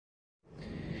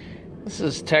This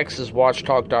is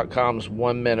TexasWatchTalk.com's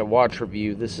 1-minute watch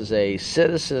review. This is a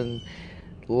Citizen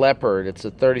Leopard. It's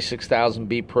a 36,000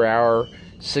 beat per hour,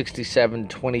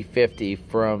 67-2050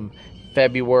 from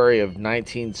February of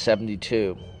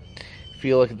 1972. If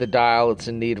you look at the dial, it's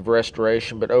in need of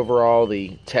restoration, but overall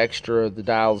the texture of the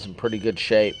dial is in pretty good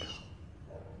shape.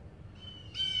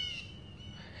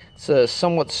 It's a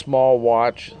somewhat small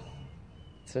watch.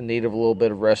 It's in need of a little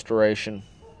bit of restoration.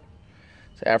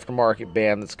 It's an aftermarket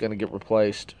band that's going to get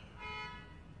replaced.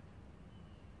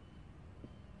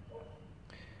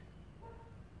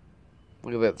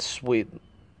 Look at that sweet.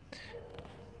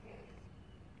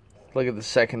 Look at the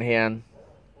second hand.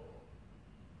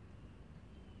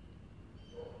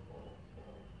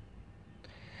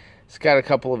 It's got a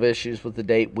couple of issues with the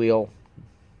date wheel.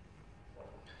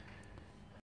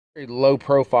 Very low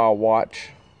profile watch.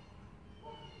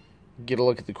 Get a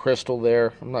look at the crystal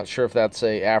there. I'm not sure if that's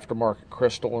a aftermarket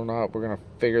crystal or not. We're going to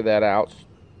figure that out.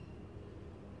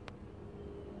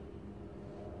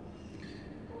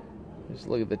 Just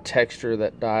look at the texture of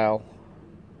that dial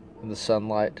in the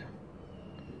sunlight.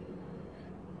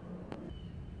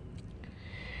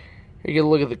 Here you get a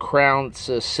look at the crown. It's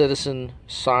a Citizen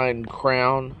signed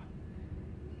crown.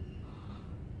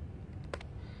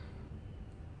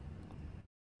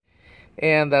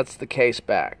 And that's the case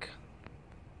back.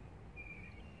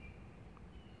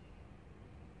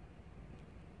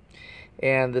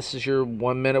 And this is your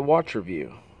 1-minute watch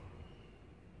review.